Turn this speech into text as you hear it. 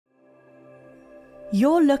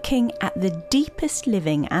You're looking at the deepest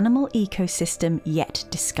living animal ecosystem yet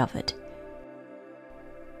discovered.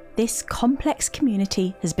 This complex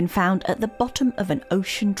community has been found at the bottom of an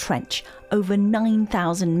ocean trench over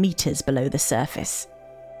 9,000 metres below the surface.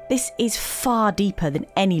 This is far deeper than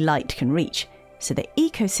any light can reach, so the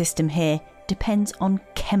ecosystem here depends on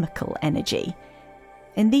chemical energy.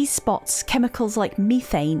 In these spots, chemicals like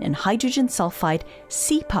methane and hydrogen sulfide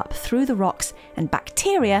seep up through the rocks, and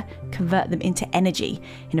bacteria convert them into energy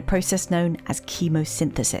in a process known as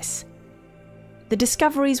chemosynthesis. The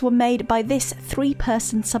discoveries were made by this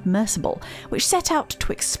 3-person submersible, which set out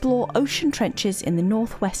to explore ocean trenches in the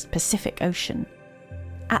northwest Pacific Ocean.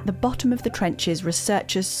 At the bottom of the trenches,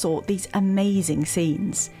 researchers saw these amazing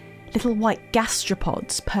scenes. Little white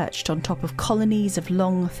gastropods perched on top of colonies of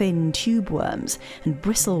long, thin tube worms and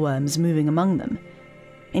bristleworms moving among them.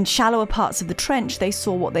 In shallower parts of the trench, they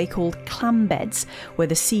saw what they called clam beds, where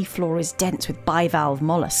the seafloor is dense with bivalve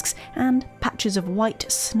mollusks, and patches of white,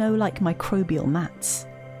 snow-like microbial mats.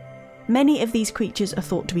 Many of these creatures are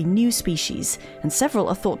thought to be new species, and several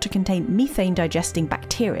are thought to contain methane-digesting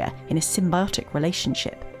bacteria in a symbiotic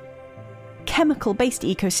relationship. Chemical-based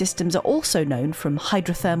ecosystems are also known from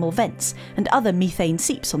hydrothermal vents and other methane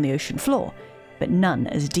seeps on the ocean floor, but none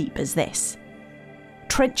as deep as this.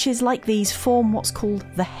 Trenches like these form what's called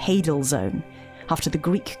the Hadal Zone, after the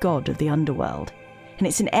Greek god of the underworld, and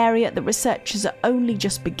it's an area that researchers are only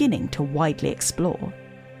just beginning to widely explore.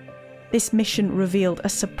 This mission revealed a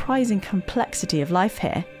surprising complexity of life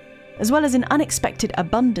here, as well as an unexpected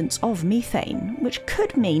abundance of methane, which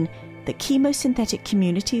could mean that chemosynthetic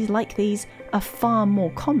communities like these are far more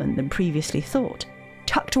common than previously thought,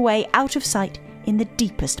 tucked away out of sight in the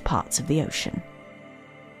deepest parts of the ocean.